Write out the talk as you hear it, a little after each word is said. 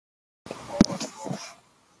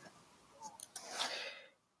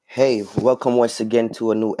Hey, welcome once again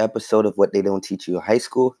to a new episode of What They Don't Teach You in High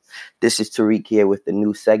School. This is Tariq here with the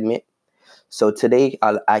new segment. So today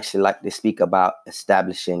I'll actually like to speak about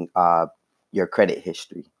establishing your credit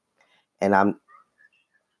history. And I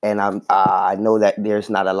know that there's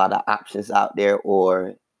not a lot of options out there,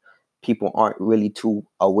 or people aren't really too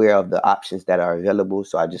aware of the options that are available.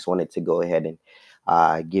 So I just wanted to go ahead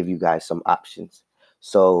and give you guys some options.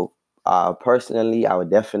 So personally, I would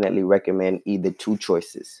definitely recommend either two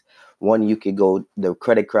choices. One, you could go the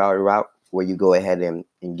credit card route where you go ahead and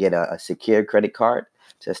get a secured credit card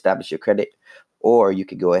to establish your credit, or you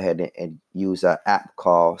could go ahead and use an app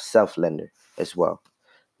called SelfLender as well.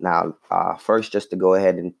 Now, first, just to go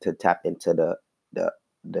ahead and to tap into the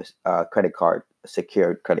credit card,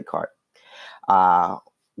 secured credit card. Uh,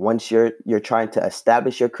 Once you're trying to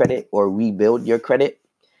establish your credit or rebuild your credit,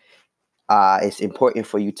 it's important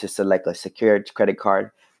for you to select a secured credit card,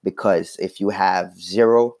 because if you have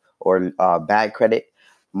zero or bad credit,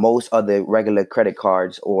 most other regular credit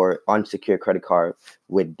cards or unsecured credit card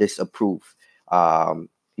would disapprove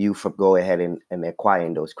you from go ahead and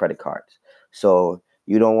acquiring those credit cards. So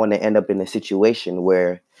you don't want to end up in a situation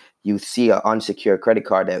where you see an unsecured credit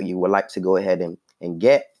card that you would like to go ahead and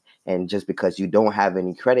get, and just because you don't have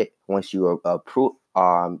any credit, once you approve,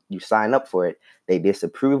 you sign up for it, they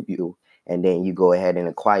disapprove you, and then you go ahead and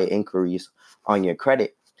acquire inquiries on your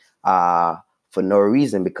credit uh, for no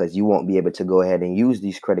reason, because you won't be able to go ahead and use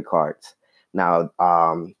these credit cards. Now,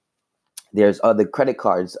 there's other credit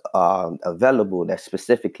cards available that's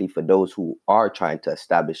specifically for those who are trying to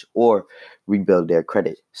establish or rebuild their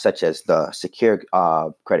credit, such as the secure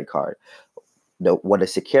credit card. What a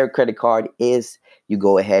secure credit card is, you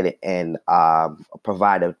go ahead and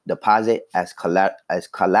provide a deposit as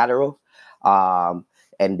collateral, um,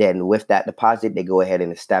 and then with that deposit, they go ahead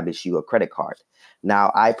and establish you a credit card.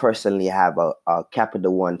 Now, I personally have a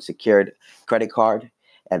Capital One secured credit card.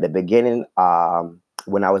 At the beginning,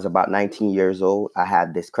 when I was about 19 years old, I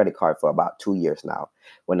had this credit card for about 2 years now.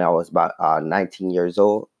 When I was about 19 years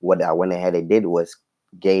old, what I went ahead and did was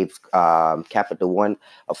gave Capital One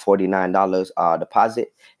a $49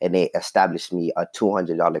 deposit, and they established me a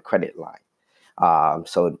 $200 credit line.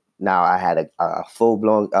 So now I had a full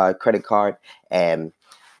blown credit card, and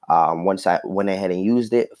once I went ahead and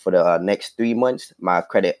used it for the next 3 months, my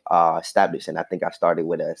credit established, and I think I started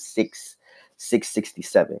with a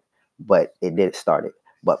 667, but it did start it.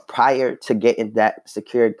 But prior to getting that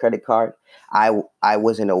secured credit card, I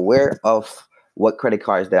wasn't aware of what credit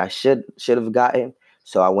cards that I should have gotten,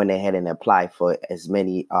 so I went ahead and applied for as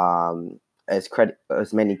many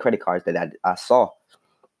credit cards that I saw,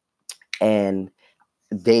 and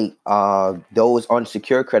they those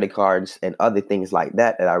unsecured credit cards and other things like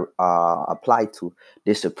that I applied to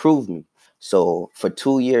disapproved me. So for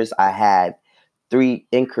 2 years, I had three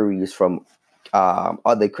inquiries from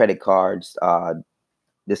other credit cards,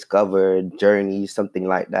 Discovered, Journey, something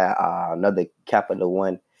like that, another Capital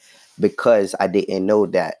One, because I didn't know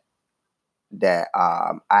that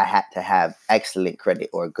I had to have excellent credit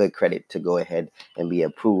or good credit to go ahead and be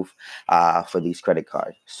approved for these credit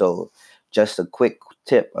cards. So, just a quick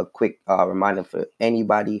tip, a quick reminder for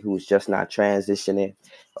anybody who's just not transitioning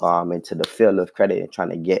into the field of credit and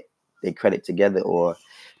trying to get their credit together, or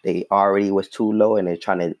they already was too low and they're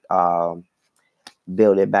trying to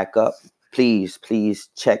build it back up. Please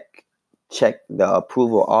check the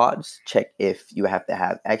approval odds. Check if you have to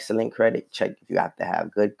have excellent credit. Check if you have to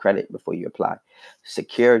have good credit before you apply.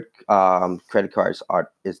 Secured credit cards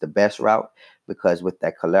is the best route, because with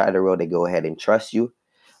that collateral, they go ahead and trust you,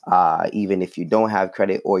 even if you don't have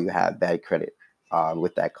credit or you have bad credit.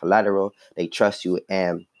 With that collateral, they trust you,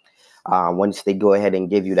 and once they go ahead and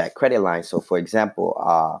give you that credit line. So, for example,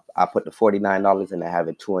 I put the $49 and I have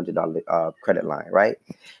a $200 credit line, right?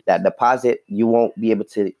 That deposit, you won't be able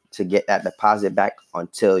to get that deposit back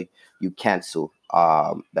until you cancel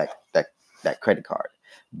that credit card.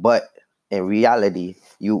 But in reality,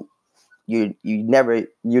 you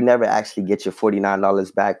never actually get your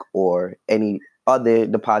 $49 back, or any other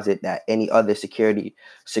deposit that any other secured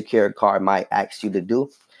card might ask you to do,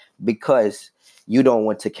 because you don't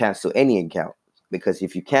want to cancel any account, because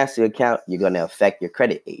if you cancel your account, you're going to affect your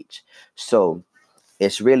credit age. So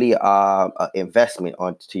it's really an investment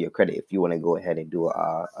onto your credit if you want to go ahead and do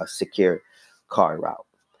a secure card route.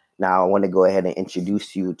 Now I want to go ahead and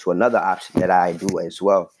introduce you to another option that I do as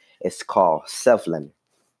well. It's called self-lending.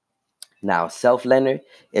 Now, self-lender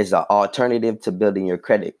is an alternative to building your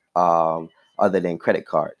credit, other than credit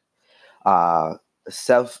card. Uh,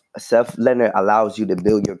 self lender allows you to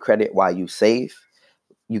build your credit while you save.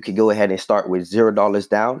 you could go ahead and start with $0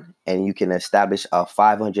 down, and you can establish a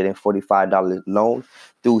 $545 loan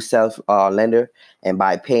through self lender. And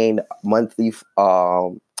by paying a monthly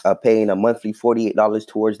 $48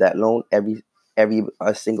 towards that loan every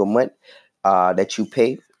single month that you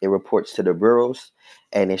pay, it reports to the bureaus,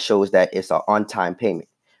 and it shows that it's an on-time payment,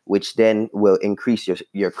 which then will increase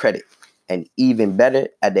your credit. And even better,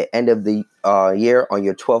 at the end of the year, on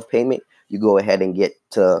your 12th payment, you go ahead and get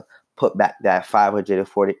to put back that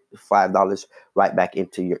 $545 right back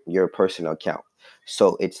into your personal account.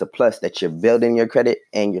 So it's a plus that you're building your credit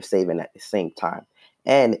and you're saving at the same time.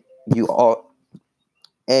 And you all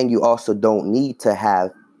and you also don't need to have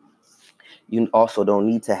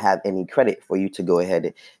any credit for you to go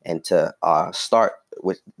ahead and to start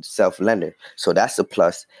with self lender. So that's a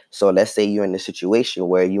plus. So let's say you're in a situation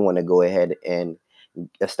where you want to go ahead and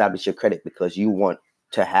establish your credit because you want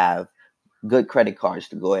to have good credit cards,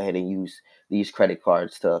 to go ahead and use these credit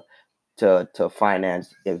cards to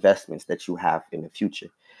finance investments that you have in the future.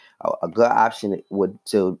 A good option would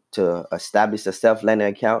to establish a self lending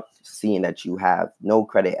account, seeing that you have no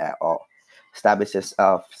credit at all. Establish a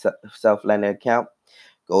self lending account.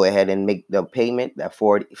 Go ahead and make the payment, that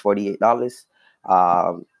 $48,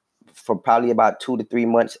 um, for probably about 2 to 3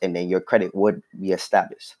 months, and then your credit would be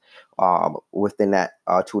established within that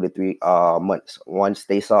 2 to 3 months. Once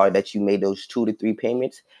they saw that you made those 2 to 3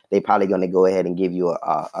 payments, they probably going to go ahead and give you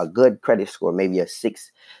a good credit score, maybe a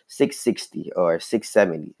 660 or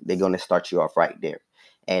 670. They're going to start you off right there,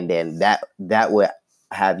 and then that would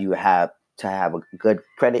have a good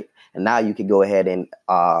credit. And now you can go ahead and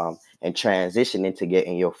transition into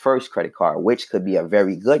getting your first credit card, which could be a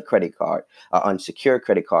very good credit card, an unsecured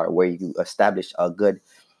credit card, where you establish a good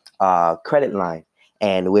credit line.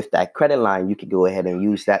 And with that credit line, you can go ahead and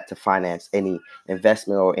use that to finance any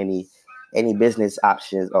investment or any business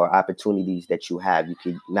options or opportunities that you have. You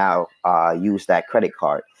can now use that credit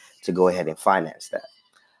card to go ahead and finance that.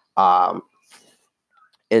 Um,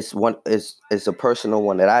 it's a personal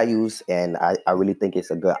one that I use, and I really think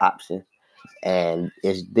it's a good option. And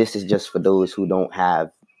this is just for those who don't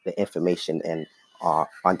have the information and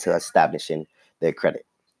onto establishing their credit.